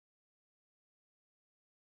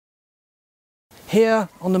Here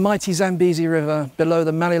on the Mighty Zambezi River, below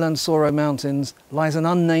the Malilansoro Mountains, lies an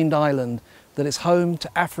unnamed island that is home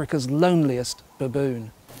to Africa's loneliest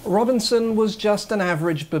baboon. Robinson was just an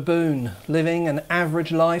average baboon, living an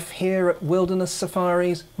average life here at Wilderness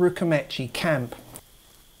Safari's Rukamechi camp.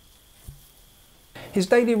 His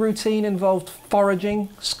daily routine involved foraging,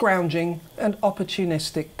 scrounging and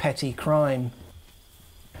opportunistic petty crime.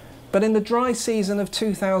 But in the dry season of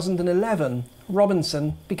 2011,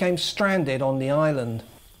 Robinson became stranded on the island.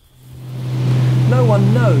 No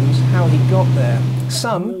one knows how he got there.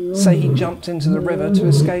 Some say he jumped into the river to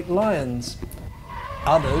escape lions.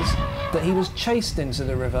 Others that he was chased into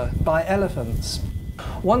the river by elephants.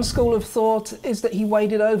 One school of thought is that he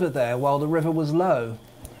waded over there while the river was low.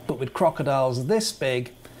 But with crocodiles this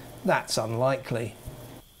big, that's unlikely.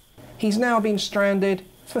 He's now been stranded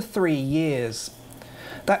for 3 years.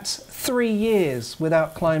 That's 3 years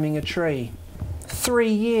without climbing a tree, 3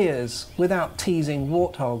 years without teasing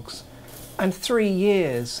warthogs, and 3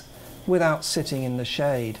 years without sitting in the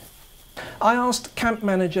shade. I asked camp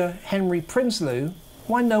manager Henry Prinsloo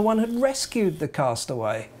why no one had rescued the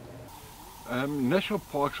castaway. National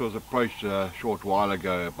Parks was approached a short while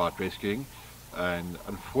ago about rescuing, and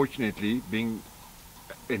unfortunately, being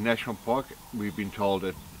a national park, we've been told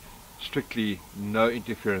that strictly no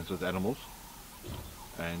interference with animals,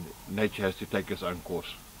 and nature has to take its own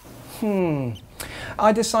course.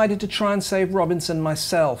 I decided to try and save Robinson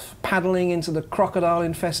myself, paddling into the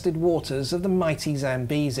crocodile-infested waters of the Mighty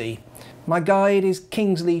Zambezi. My guide is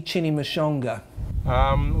Kingsley Chinimashonga.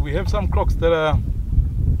 We have some crocs that are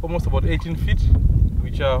almost about 18 feet,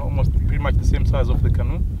 which are almost pretty much the same size of the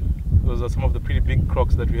canoe. Those are some of the pretty big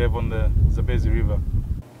crocs that we have on the Zambezi River.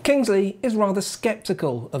 Kingsley is rather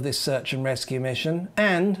sceptical of this search and rescue mission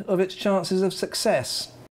and of its chances of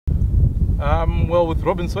success. Well, with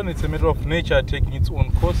Robinson, it's a matter of nature taking its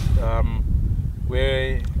own course,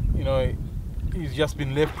 where, you know, he's just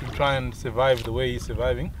been left to try and survive the way he's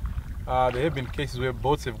surviving. There have been cases where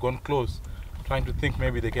boats have gone close, trying to think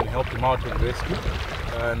maybe they can help him out with rescue,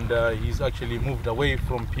 and he's actually moved away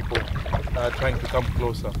from people trying to come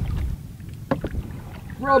closer.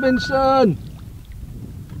 Robinson!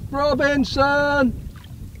 Robinson!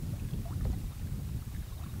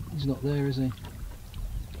 He's not there, is he?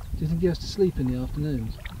 Do you think he has to sleep in the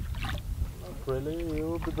afternoons? Not really,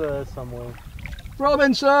 he'll be there somewhere.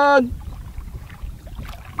 Robinson!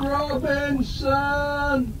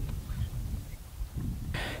 Robinson!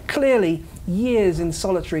 Clearly, years in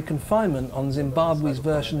solitary confinement on Zimbabwe's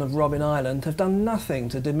version of Robben Island have done nothing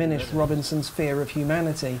to diminish Robinson's fear of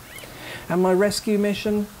humanity. And my rescue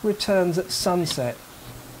mission returns at sunset,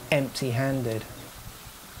 empty-handed.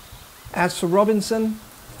 As for Robinson,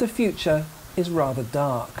 the future is rather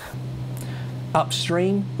dark.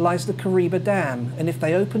 Upstream lies the Kariba Dam, and if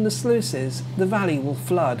they open the sluices, the valley will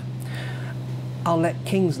flood. I'll let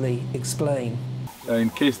Kingsley explain. In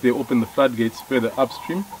case they open the floodgates further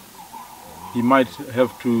upstream, he might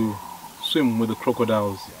have to swim with the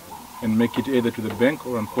crocodiles and make it either to the bank,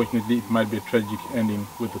 or unfortunately it might be a tragic ending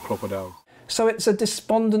with the crocodiles. So it's a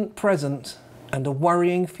despondent present and a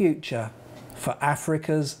worrying future for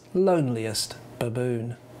Africa's loneliest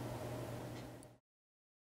baboon.